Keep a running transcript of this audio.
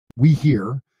We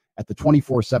here at the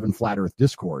 24/7 Flat Earth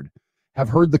Discord have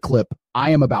heard the clip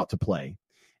I am about to play,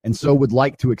 and so would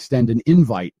like to extend an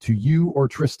invite to you or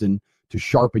Tristan to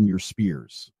sharpen your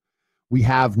spears. We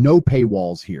have no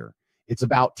paywalls here. It's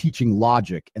about teaching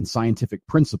logic and scientific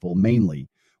principle mainly.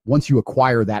 Once you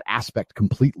acquire that aspect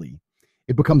completely,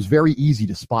 it becomes very easy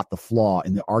to spot the flaw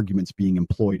in the arguments being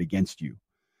employed against you.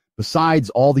 Besides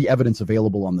all the evidence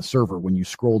available on the server when you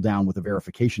scroll down with a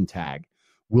verification tag,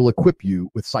 will equip you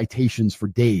with citations for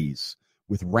days,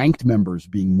 with ranked members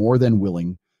being more than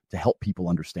willing to help people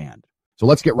understand. So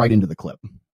let's get right into the clip.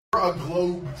 You're a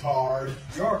globetard.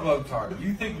 You're a globetard.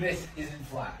 You think this isn't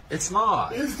flat? It's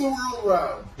not. Is the world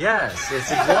round? Yes,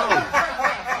 it's a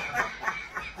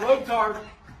globe. Globetard.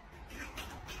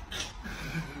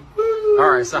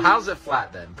 Alright, so how's it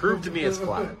flat then? Prove to me it's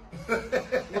flat.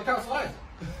 Look how flat.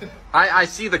 I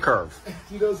see the curve.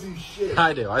 He doesn't see shit.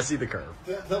 I do. I see the curve.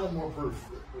 Tell him more proof.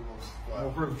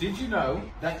 More proof. Did you know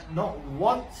that not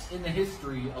once in the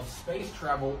history of space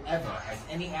travel ever has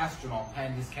any astronaut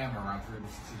panned his camera around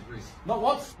 360 degrees? Not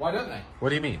once. Why don't they? What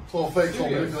do you mean? It's all fake, it's all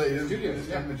Studios. manipulated Studios,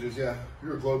 yeah. images, yeah.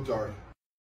 You're a globetard.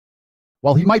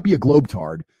 While he might be a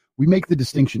globetard, we make the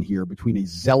distinction here between a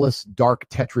zealous, dark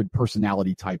tetrid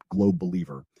personality type globe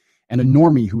believer and a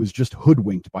normie who is just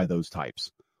hoodwinked by those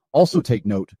types. Also take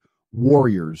note,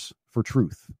 warriors for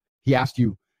truth. He asked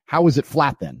you, how is it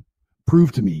flat then?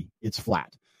 Prove to me it's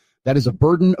flat. That is a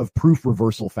burden of proof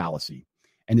reversal fallacy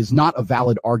and is not a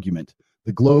valid argument.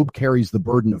 The globe carries the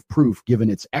burden of proof given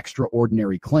its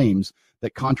extraordinary claims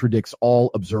that contradicts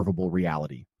all observable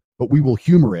reality. But we will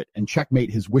humor it and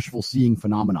checkmate his wishful seeing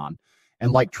phenomenon,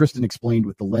 and like Tristan explained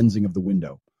with the lensing of the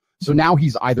window. So now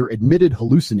he's either admitted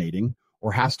hallucinating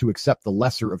or has to accept the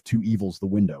lesser of two evils, the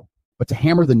window. But to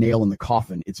hammer the nail in the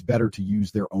coffin, it's better to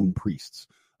use their own priests.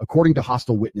 According to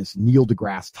hostile witness Neil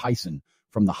deGrasse Tyson,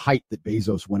 from the height that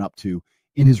Bezos went up to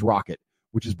in his rocket,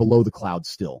 which is below the clouds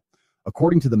still.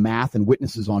 According to the math and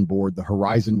witnesses on board, the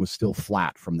horizon was still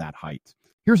flat from that height.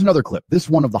 Here's another clip, this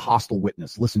one of the hostile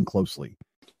witness. Listen closely.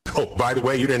 Oh, by the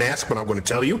way, you didn't ask, but I'm going to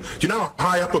tell you. Do you know how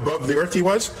high up above the Earth he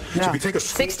was? No. So if you take a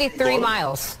 63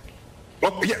 miles.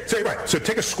 Well, yeah, say right. So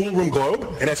take a schoolroom globe,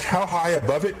 and that's how high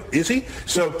above it is he?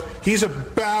 So he's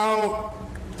about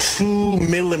 2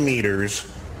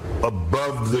 millimeters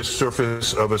above the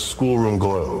surface of a schoolroom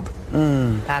globe.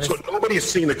 So nobody has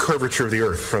seen the curvature of the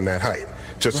Earth from that height.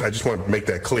 I just want to make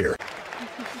that clear.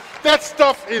 That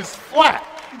stuff is flat.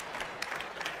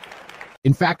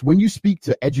 In fact, when you speak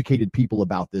to educated people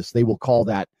about this, they will call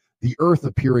that the Earth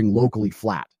appearing locally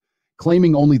flat,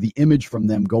 claiming only the image from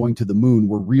them going to the moon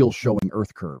were real, showing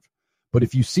Earth curve. But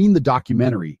if you've seen the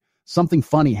documentary, something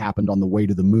funny happened on the way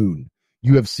to the moon.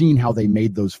 You have seen how they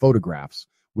made those photographs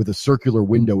with a circular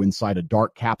window inside a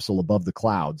dark capsule above the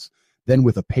clouds, then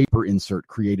with a paper insert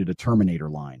created a Terminator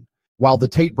line. While the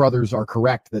Tate brothers are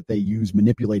correct that they use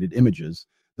manipulated images,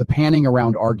 the panning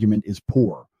around argument is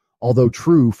poor. Although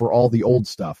true for all the old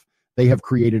stuff, they have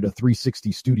created a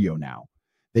 360 studio now.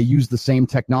 They use the same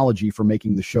technology for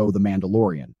making the show The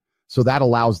Mandalorian, so that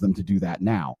allows them to do that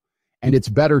now. And it's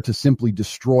better to simply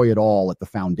destroy it all at the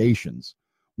foundations.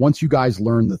 Once you guys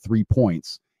learn the 3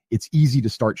 points, it's easy to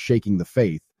start shaking the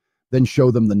faith, then show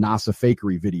them the NASA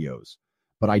fakery videos.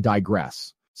 But I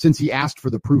digress. Since he asked for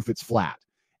the proof it's flat,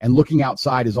 and looking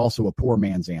outside is also a poor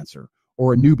man's answer,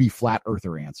 or a newbie flat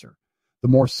earther answer. The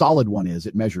more solid one is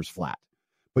it measures flat.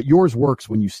 But yours works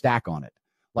when you stack on it.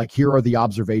 Like here are the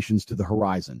observations to the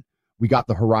horizon. We got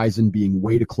the horizon being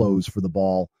way too close for the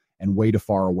ball and way too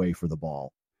far away for the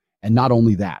ball. And not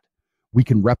only that, we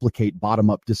can replicate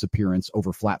bottom-up disappearance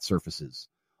over flat surfaces.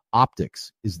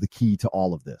 Optics is the key to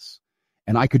all of this.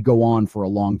 And I could go on for a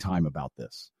long time about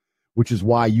this, which is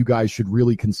why you guys should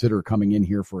really consider coming in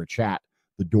here for a chat.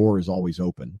 The door is always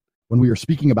open. When we are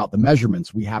speaking about the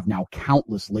measurements, we have now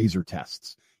countless laser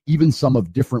tests, even some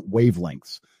of different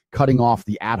wavelengths, cutting off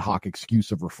the ad hoc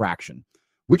excuse of refraction,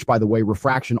 which, by the way,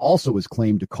 refraction also is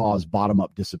claimed to cause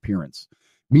bottom-up disappearance.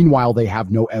 Meanwhile, they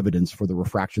have no evidence for the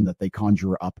refraction that they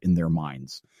conjure up in their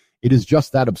minds. It is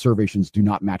just that observations do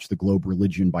not match the globe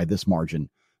religion by this margin.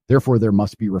 Therefore, there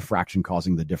must be refraction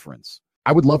causing the difference.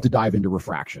 I would love to dive into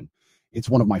refraction. It's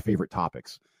one of my favorite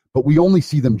topics. But we only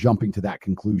see them jumping to that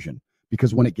conclusion,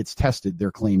 because when it gets tested,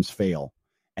 their claims fail,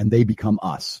 and they become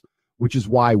us, which is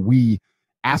why we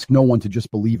ask no one to just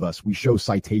believe us. We show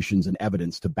citations and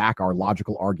evidence to back our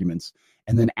logical arguments,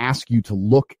 and then ask you to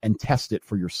look and test it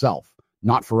for yourself,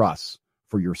 not for us,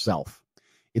 for yourself.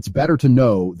 It's better to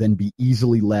know than be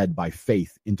easily led by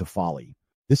faith into folly.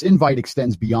 This invite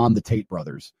extends beyond the Tate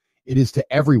brothers. It is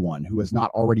to everyone who has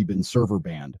not already been server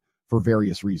banned for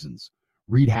various reasons.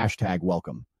 Read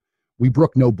 #welcome. We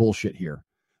brook no bullshit here,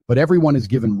 but everyone is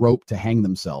given rope to hang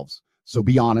themselves. So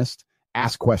be honest,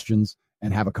 ask questions,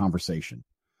 and have a conversation.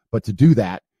 But to do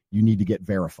that, you need to get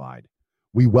verified.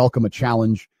 We welcome a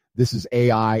challenge. This is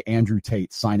AI Andrew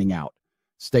Tate signing out.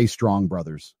 Stay strong,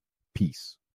 brothers. Peace.